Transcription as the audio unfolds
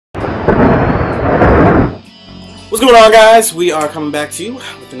What's going on, guys? We are coming back to you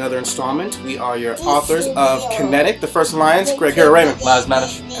with another installment. We are your authors of Kinetic, the First Alliance, Greg here, Raymond. Laz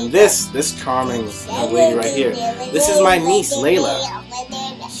Manish. And this charming young lady right here, this is my niece, Layla.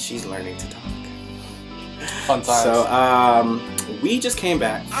 She's learning to talk. Fun times. So, we just came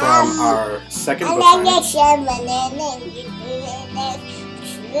back from our second book signing.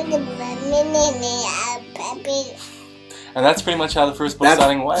 And that's pretty much how the first book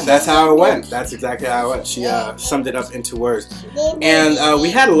signing went. That's how it went. That's exactly how it went. She summed it up into words. And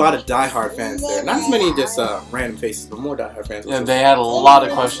we had a lot of diehard fans there. Not as many just random faces, but more diehard fans. Yeah, they had a lot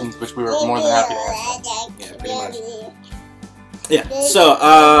of questions, which we were more than happy to answer. Yeah, pretty much. Yeah, so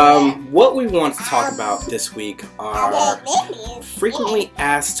what we want to talk about this week are frequently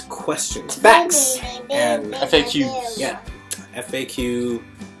asked questions, facts, and FAQs. Yeah, FAQ.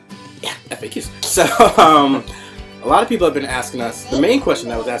 Yeah, FAQs. So a lot of people have been asking us. The main question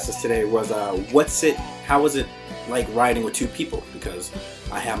that was asked us today was, how was it like writing with two people? Because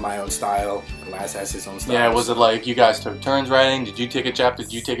I have my own style, and Laz has his own style. Yeah, was it like you guys took turns writing? Did you take a chapter?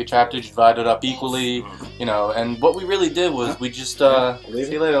 Did you take a chapter? Did you divide it up equally? You know, and what we really did was we just see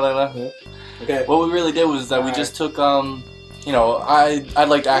you later, Layla. Okay. What we really did was that we just took you know, I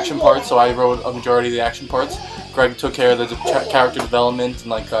liked action parts, so I wrote a majority of the action parts. Greg took care of the character development and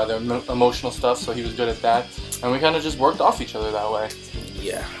like the emotional stuff, so he was good at that. And we kind of just worked off each other that way.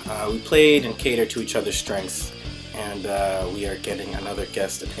 Yeah, we played and catered to each other's strengths, and we are getting another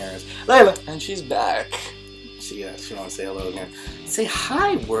guest appearance, Layla, and she's back. She wants to say hello again. Say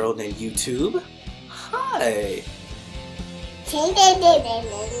hi, world and YouTube. Hi. There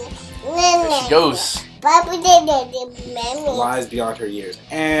she goes. Lies beyond her years,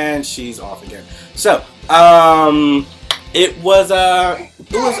 and she's off again. So, it was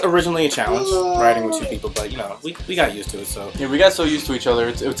originally a challenge writing with two people, but you know we got used to it. So yeah, we got so used to each other.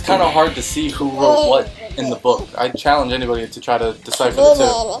 It's kind of hard to see who wrote what in the book. I challenge anybody to try to decipher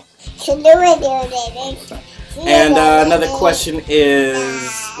the two. And another question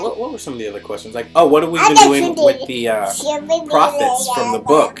is, what were some of the other questions? Like, oh, what have we been doing with the profits from the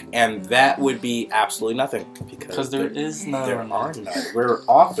book? And that would be absolutely nothing. Because there is none. There are none. We're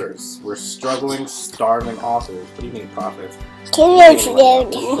authors. We're struggling, starving authors. What do you mean profits? It's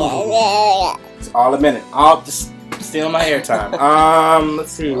all a minute. I'll just steal my airtime.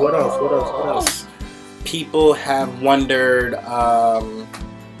 Let's see. What else? People have wondered,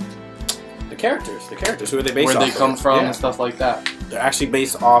 the characters, who are they based off? Where they come from and stuff like that. They're actually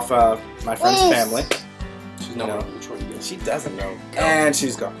based off my friend's family. She's not which one you She doesn't know. And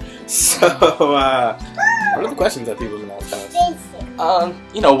she's gone. So, what are the questions that people have been asking us?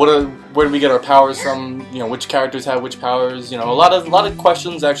 You know, where do we get our powers from? You know, which characters have which powers? You know, a lot of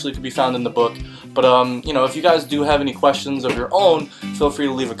questions actually could be found in the book. But you know, if you guys do have any questions of your own, feel free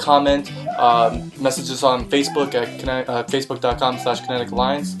to leave a comment. Message us on Facebook at facebook.com/Kinetic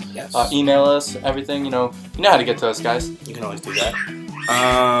Alliance. Yes. Email us, everything. You know how to get to us, guys. You can always do that.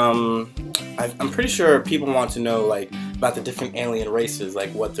 I'm pretty sure people want to know like about the different alien races,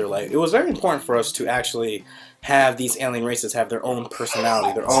 like what they're like. It was very important for us to actually have these alien races have their own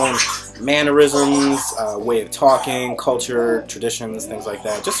personality, their own mannerisms, way of talking, culture, traditions, things like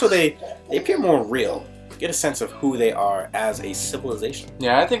that, just so they appear more real. Get a sense of who they are as a civilization.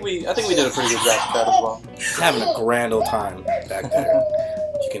 Yeah, I think we did a pretty good job with that as well. Having a grand old time back there.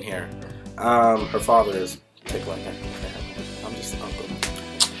 You can hear. Her father is tickling her. I'm just an uncle.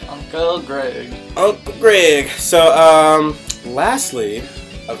 Uncle Greg. Uncle Greg. So, lastly,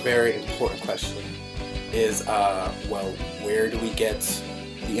 a very important question is, well, where do we get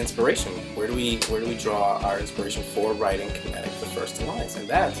the inspiration? Where do we draw our inspiration for writing Kinetic, the First Alliance? And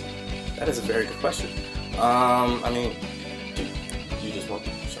that is a very good question. I mean, you just want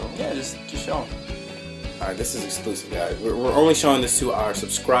to show them? Yeah, just show them. All right, this is exclusive, guys. We're only showing this to our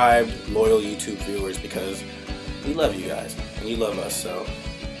subscribed, loyal YouTube viewers because we love you guys and you love us. So,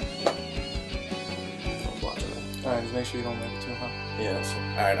 watch it. All right, just make sure you don't make it too hot. Yeah. So,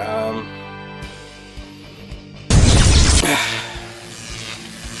 all right.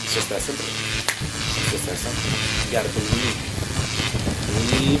 It's just that simple. It's just that simple. You gotta believe.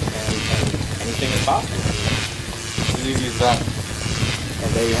 Believe and anything is possible. It's as easy as that.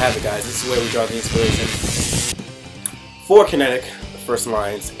 And there you have it, guys. This is where we draw the inspiration for Kinetic, the First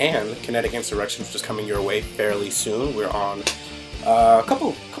Alliance, and Kinetic Insurrection, which is coming your way fairly soon. We're on a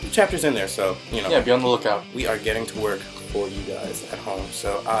couple chapters in there, so you know. Yeah, be on the lookout. We are getting to work for you guys at home.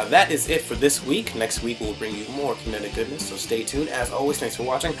 So that is it for this week. Next week we'll bring you more Kinetic goodness, so stay tuned. As always, thanks for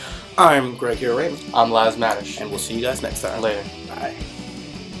watching. I'm Greg here, Raymond. I'm Laz Manish. And we'll see you guys next time. Later. Bye.